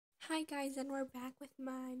Hi guys, and we're back with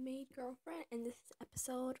my maid girlfriend, and this is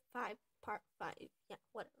episode 5, part 5. Yeah,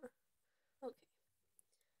 whatever.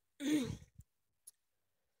 Okay.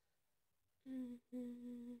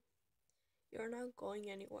 You're not going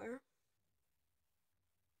anywhere.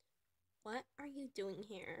 What are you doing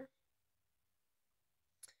here?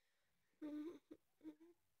 Yeah,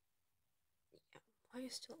 why are you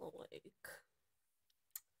still awake?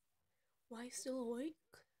 Why still awake?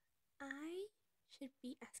 I should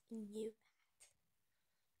be asking you that.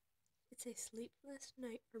 It's a sleepless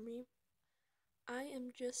night for me. I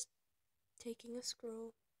am just taking a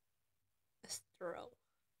stroll.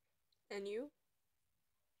 And you?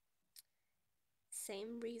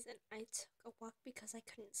 Same reason. I took a walk because I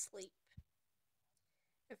couldn't sleep.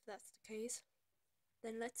 If that's the case,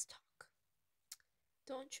 then let's talk.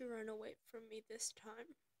 Don't you run away from me this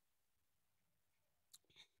time.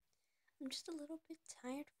 I'm just a little bit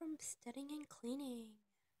tired from studying and cleaning.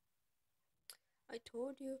 I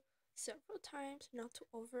told you several times not to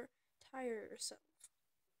overtire yourself.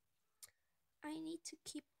 I need to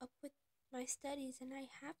keep up with my studies and I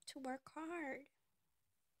have to work hard.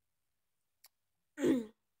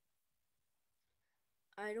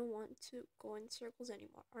 I don't want to go in circles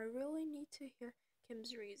anymore. I really need to hear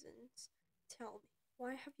Kim's reasons. Tell me,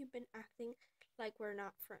 why have you been acting like we're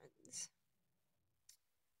not friends?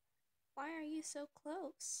 Why are you so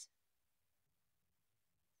close?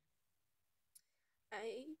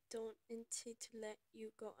 I don't intend to let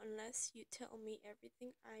you go unless you tell me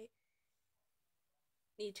everything I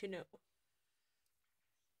need to know.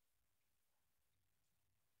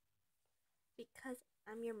 Because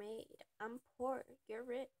I'm your maid. I'm poor. You're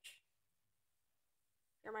rich.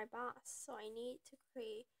 You're my boss, so I need to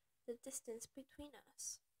create the distance between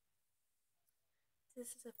us. This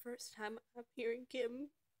is the first time I'm hearing Kim's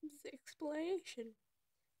explanation.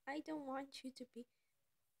 I don't want you to be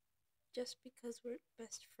just because we're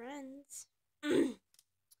best friends.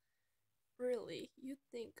 Really, you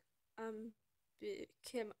think I'm big?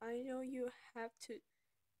 Kim, I know you have to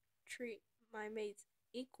treat my maids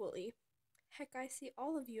equally. Heck, I see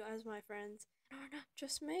all of you as my friends, and are not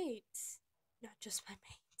just maids. Not just my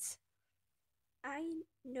maids. I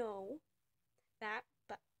know that,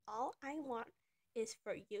 but all I want is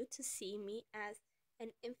for you to see me as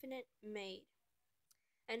an infinite maid,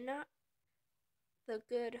 and not the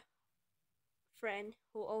good friend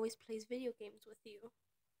who always plays video games with you.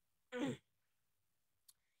 You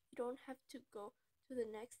don't have to go to the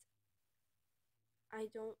next. I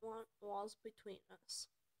don't want walls between us.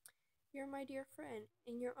 You're my dear friend,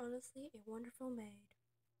 and you're honestly a wonderful maid.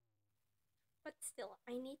 But still,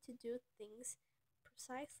 I need to do things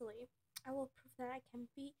precisely. I will prove that I can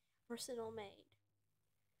be versatile maid.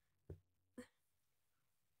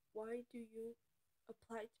 Why do you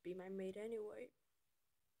apply to be my maid anyway?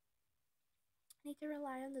 I need to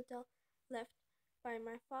rely on the doll left by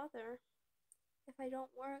my father. If I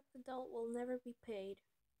don't work, the doll will never be paid.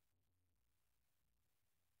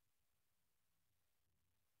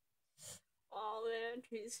 Oh man,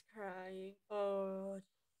 she's crying. Oh.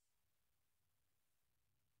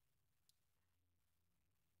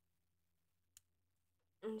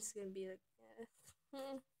 I'm just gonna be like this.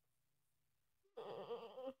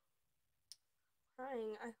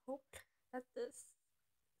 Crying. I hope that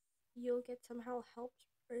you'll get somehow help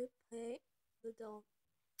repay the doll.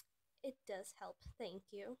 It does help, thank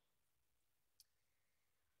you.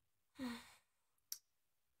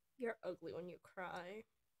 You're ugly when you cry.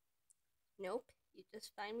 Nope, you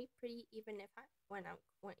just find me pretty even even when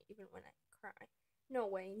I cry. No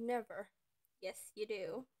way, never. Yes, you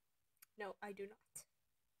do. No, I do not.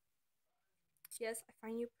 Yes, I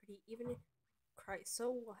find you pretty even if I cry.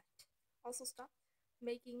 So what? Also, stop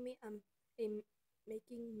making me a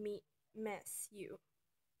making me mess you.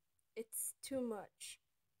 It's too much.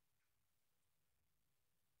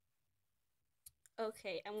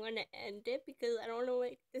 Okay, I'm gonna end it because I don't want to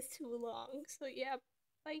make this too long. So yeah,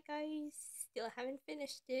 bye guys. Still haven't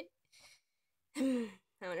finished it.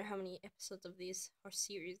 I wonder how many episodes of these or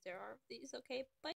series there are of these. Okay, bye.